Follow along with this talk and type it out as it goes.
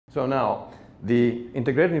So now, the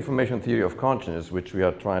integrated information theory of consciousness, which we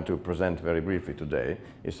are trying to present very briefly today,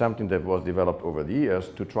 is something that was developed over the years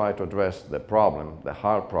to try to address the problem, the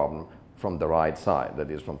hard problem, from the right side,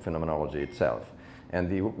 that is, from phenomenology itself. And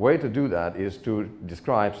the way to do that is to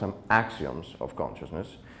describe some axioms of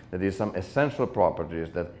consciousness, that is, some essential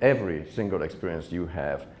properties that every single experience you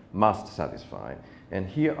have must satisfy. And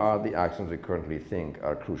here are the axioms we currently think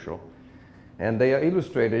are crucial. And they are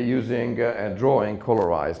illustrated using a drawing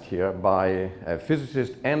colorized here by a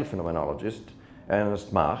physicist and phenomenologist,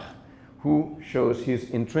 Ernst Mach, who shows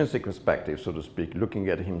his intrinsic perspective, so to speak, looking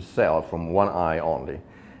at himself from one eye only.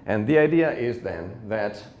 And the idea is then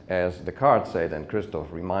that, as Descartes said and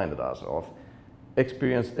Christoph reminded us of,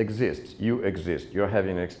 experience exists, you exist, you're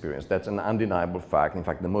having an experience. That's an undeniable fact, in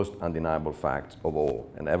fact the most undeniable fact of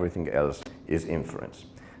all, and everything else is inference.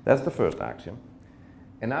 That's the first axiom.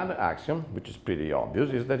 Another axiom, which is pretty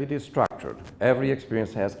obvious, is that it is structured. Every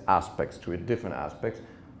experience has aspects to it, different aspects,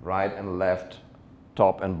 right and left,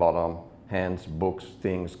 top and bottom, hands, books,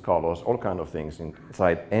 things, colors, all kinds of things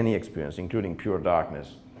inside any experience, including pure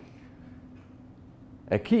darkness.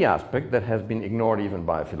 A key aspect that has been ignored even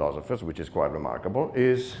by philosophers, which is quite remarkable,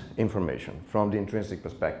 is information from the intrinsic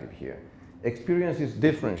perspective here. Experience is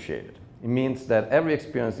differentiated. It means that every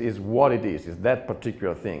experience is what it is that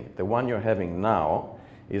particular thing. The one you're having now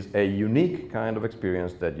is a unique kind of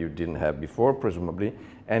experience that you didn't have before, presumably,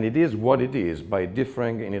 and it is what it is by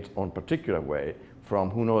differing in its own particular way from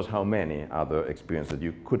who knows how many other experiences that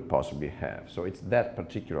you could possibly have. So it's that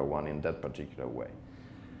particular one in that particular way.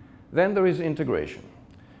 Then there is integration.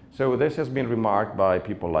 So this has been remarked by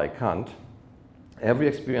people like Kant. Every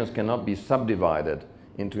experience cannot be subdivided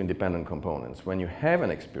into independent components. When you have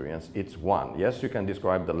an experience, it's one. Yes, you can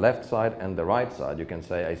describe the left side and the right side. You can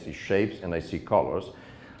say, I see shapes and I see colors.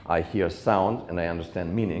 I hear sound and I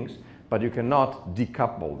understand meanings. But you cannot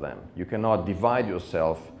decouple them. You cannot divide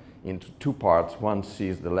yourself into two parts. One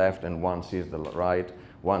sees the left and one sees the right.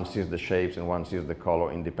 One sees the shapes and one sees the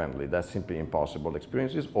color independently. That's simply impossible.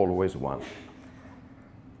 Experience is always one.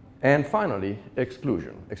 And finally,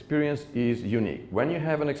 exclusion. Experience is unique. When you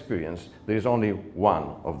have an experience, there is only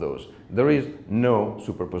one of those. There is no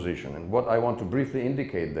superposition. And what I want to briefly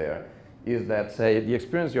indicate there is that, say, the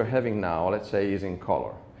experience you're having now, let's say, is in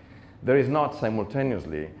color. There is not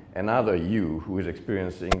simultaneously another you who is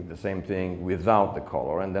experiencing the same thing without the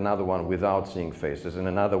color, and another one without seeing faces, and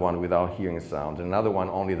another one without hearing sounds, and another one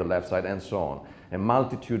only the left side, and so on. A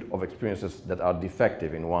multitude of experiences that are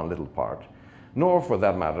defective in one little part. Nor, for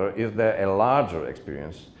that matter, is there a larger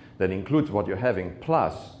experience that includes what you're having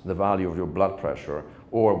plus the value of your blood pressure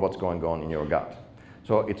or what's going on in your gut.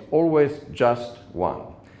 So it's always just one.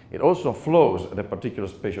 It also flows at a particular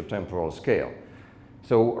spatiotemporal scale.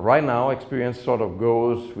 So right now, experience sort of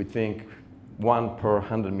goes, we think, 1 per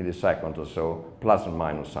 100 milliseconds or so, plus or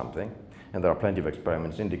minus something. And there are plenty of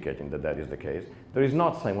experiments indicating that that is the case. There is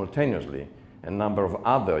not simultaneously a number of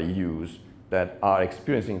other yous that are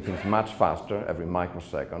experiencing things much faster every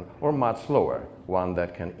microsecond or much slower, one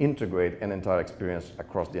that can integrate an entire experience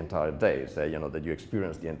across the entire day, say, that you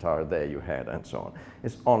experienced the entire day you had and so on.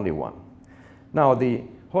 It's only one. Now, the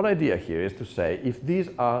whole idea here is to say, if these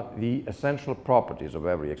are the essential properties of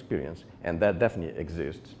every experience, and that definitely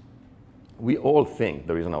exists, we all think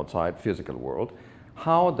there is an outside physical world.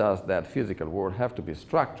 How does that physical world have to be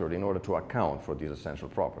structured in order to account for these essential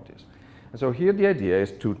properties? And so here the idea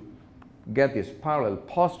is to get this parallel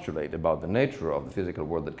postulate about the nature of the physical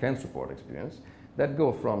world that can support experience, that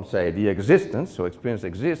go from, say, the existence, so experience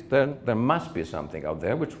exists, then there must be something out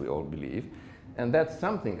there, which we all believe, and that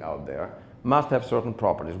something out there must have certain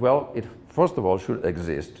properties. Well, it first of all should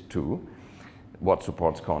exist too, what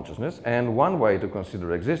supports consciousness, and one way to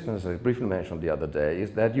consider existence, as I briefly mentioned the other day,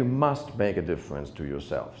 is that you must make a difference to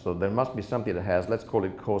yourself. So there must be something that has, let's call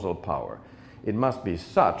it causal power. It must be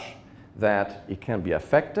such that it can be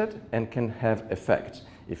affected and can have effects.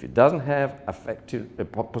 If it doesn't have a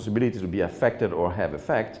possibility to be affected or have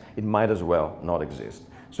effects, it might as well not exist.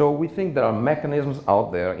 So we think there are mechanisms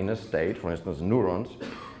out there in a state, for instance, neurons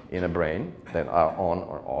in a brain that are on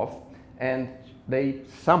or off, and they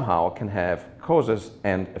somehow can have causes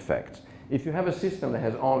and effects. If you have a system that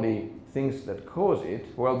has only things that cause it,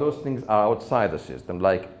 well, those things are outside the system,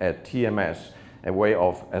 like a TMS, a way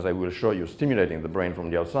of, as I will show you, stimulating the brain from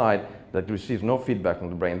the outside that receives no feedback from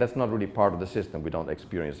the brain. That's not really part of the system. We don't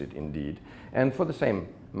experience it indeed. And for the same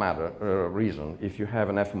reason, if you have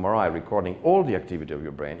an fMRI recording all the activity of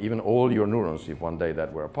your brain, even all your neurons, if one day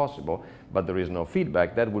that were possible, but there is no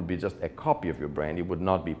feedback, that would be just a copy of your brain. It would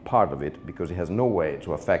not be part of it because it has no way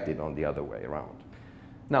to affect it on the other way around.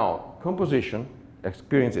 Now, composition,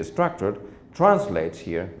 experience is structured, translates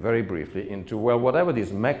here, very briefly, into, well, whatever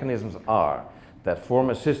these mechanisms are that form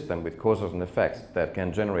a system with causes and effects that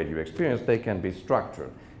can generate your experience, they can be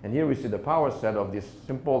structured. And here we see the power set of these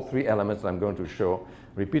simple three elements that I'm going to show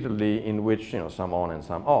repeatedly, in which, some on and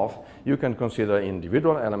some off. You can consider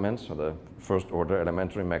individual elements, or the first order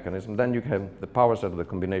elementary mechanism. Then you have the power set of the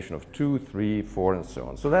combination of 2, 3, 4, and so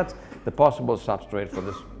on. So that's the possible substrate for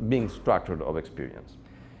this being structured of experience.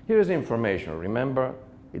 Here is information. Remember,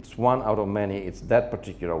 it's one out of many. It's that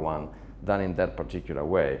particular one done in that particular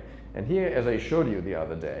way. And here, as I showed you the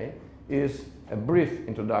other day, is a brief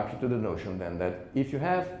introduction to the notion then that if you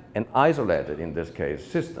have an isolated, in this case,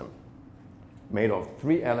 system made of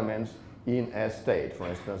three elements in a state, for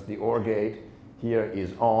instance, the OR gate here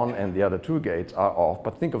is on and the other two gates are off,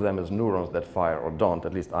 but think of them as neurons that fire or don't,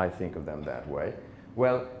 at least I think of them that way.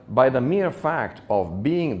 Well, by the mere fact of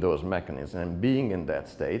being those mechanisms and being in that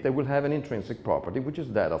state, they will have an intrinsic property, which is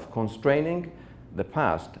that of constraining the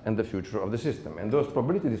past and the future of the system. And those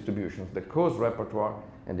probability distributions, the cause repertoire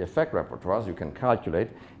and the effect repertoires, you can calculate.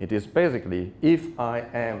 It is basically, if I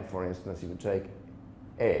am, for instance, if you take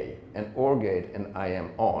A, an OR gate, and I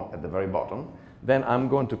am on at the very bottom, then I'm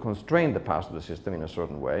going to constrain the past of the system in a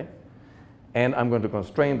certain way, and I'm going to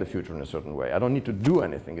constrain the future in a certain way. I don't need to do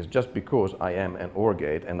anything. It's just because I am an OR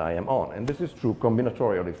gate and I am on. And this is true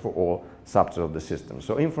combinatorially for all subsets of the system.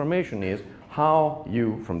 So information is how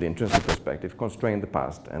you, from the intrinsic perspective, constrain the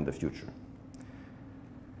past and the future.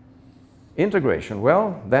 Integration,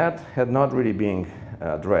 well, that had not really been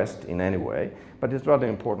addressed in any way, but it's rather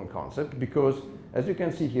an important concept because, as you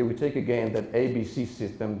can see here, we take again that ABC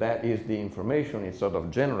system, that is the information it sort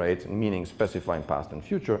of generates, meaning specifying past and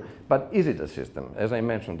future, but is it a system? As I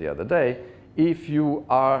mentioned the other day, if you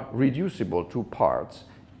are reducible to parts,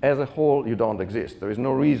 as a whole you don't exist. There is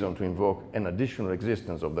no reason to invoke an additional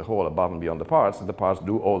existence of the whole above and beyond the parts. The parts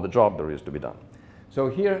do all the job there is to be done. So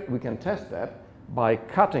here we can test that by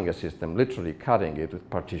cutting a system, literally cutting it with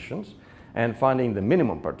partitions, and finding the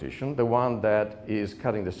minimum partition, the one that is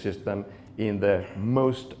cutting the system in the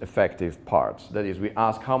most effective parts. That is, we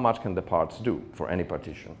ask how much can the parts do for any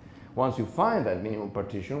partition. Once you find that minimum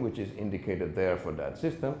partition, which is indicated there for that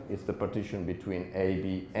system, it's the partition between A,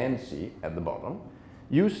 B, and C at the bottom,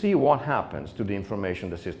 you see what happens to the information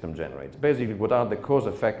the system generates. Basically, what are the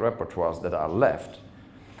cause-effect repertoires that are left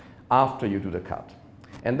after you do the cut.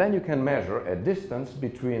 And then you can measure a distance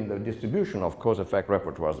between the distribution of cause-effect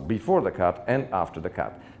repertoires before the cut and after the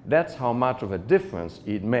cut. That's how much of a difference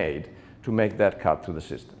it made to make that cut to the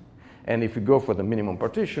system. And if we go for the minimum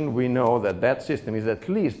partition, we know that that system is at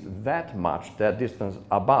least that much, that distance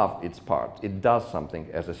above its part. It does something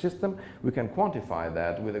as a system. We can quantify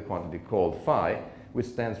that with a quantity called phi, which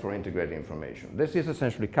stands for integrated information. This is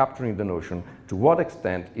essentially capturing the notion to what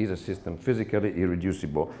extent is a system physically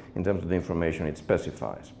irreducible in terms of the information it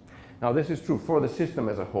specifies. Now, this is true for the system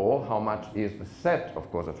as a whole. How much is the set of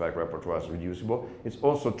cause-effect repertoires reducible? It's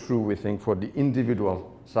also true, we think, for the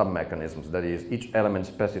individual sub-mechanisms. That is, each element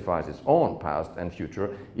specifies its own past and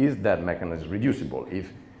future. Is that mechanism reducible?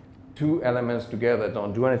 If two elements together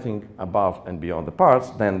don't do anything above and beyond the parts,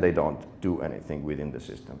 then they don't do anything within the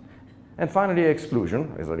system. And finally,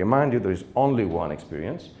 exclusion. As I remind you, there is only one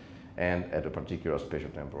experience, and at a particular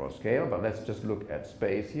spatial-temporal scale. But let's just look at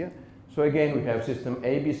space here. So again, we have system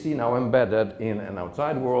ABC now embedded in an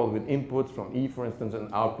outside world with inputs from E, for instance,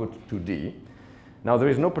 and output to D. Now, there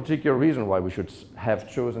is no particular reason why we should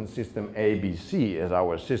have chosen system ABC as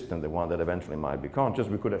our system, the one that eventually might be conscious.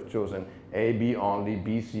 We could have chosen AB only,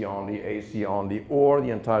 BC only, AC only, or the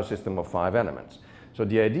entire system of 5 elements. So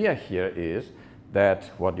the idea here is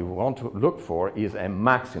that what you want to look for is a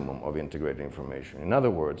maximum of integrated information. In other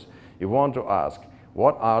words, you want to ask,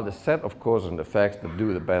 what are the set of causes and effects that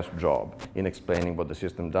do the best job in explaining what the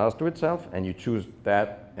system does to itself, and you choose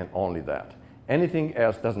that and only that. Anything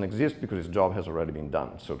else doesn't exist because its job has already been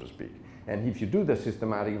done, so to speak. And if you do this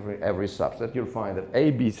systematically for every subset, you'll find that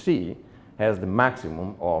ABC has the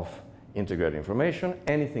maximum of integrated information.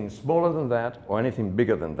 Anything smaller than that or anything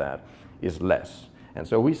bigger than that is less. And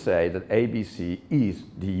so we say that ABC is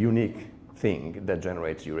the unique thing that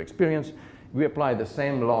generates your experience. We apply the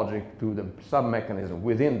same logic to the sub-mechanism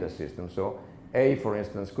within the system. So A, for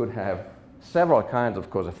instance, could have several kinds of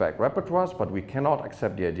cause-effect repertoires, but we cannot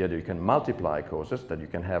accept the idea that you can multiply causes, that you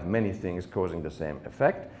can have many things causing the same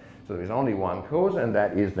effect. So there is only one cause, and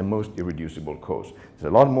that is the most irreducible cause.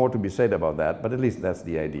 There's a lot more to be said about that, but at least that's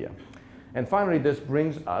the idea. And finally, this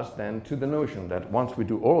brings us then to the notion that once we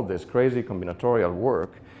do all of this crazy combinatorial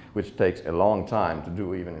work, which takes a long time to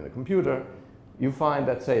do even in the computer, you find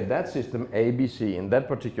that, say, that system ABC in that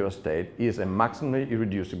particular state is a maximally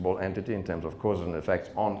irreducible entity in terms of causes and effects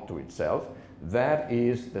onto itself. That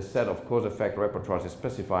is the set of cause-effect repertoires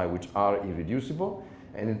specified which are irreducible,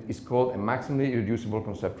 and it is called a maximally irreducible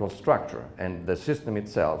conceptual structure. And the system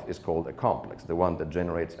itself is called a complex, the one that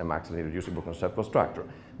generates a maximally irreducible conceptual structure.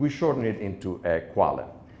 We shorten it into a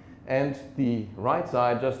quale. And the right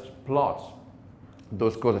side just plots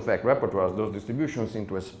those cause-effect repertoires, those distributions,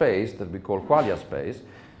 into a space that we call qualia space,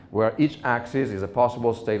 where each axis is a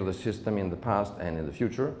possible state of the system in the past and in the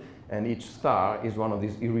future, and each star is one of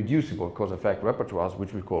these irreducible cause-effect repertoires,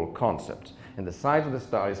 which we call concepts. And the size of the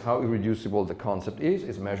star is how irreducible the concept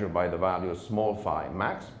is measured by the value of small phi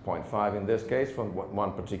max, 0.5 in this case, from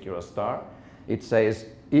one particular star. It says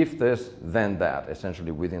if this, then that,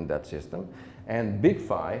 essentially within that system. And big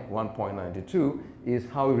phi, 1.92, is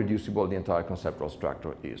how irreducible the entire conceptual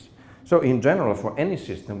structure is. So in general, for any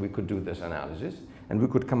system, we could do this analysis, and we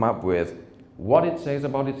could come up with what it says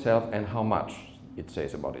about itself and how much it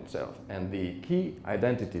says about itself. And the key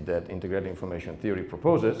identity that integrated information theory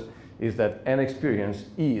proposes is that an experience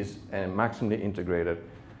is a maximally integrated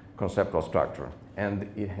conceptual structure, and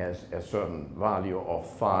it has a certain value of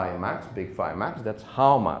phi max, big phi max. That's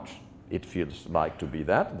how much it feels like to be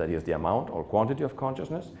that is the amount or quantity of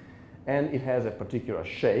consciousness. And it has a particular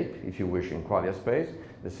shape, if you wish, in qualia space,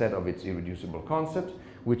 the set of its irreducible concepts,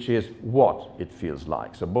 which is what it feels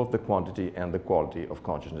like. So both the quantity and the quality of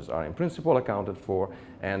consciousness are in principle accounted for,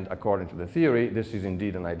 and according to the theory, this is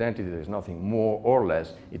indeed an identity. There is nothing more or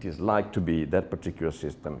less. It is like to be that particular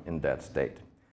system in that state.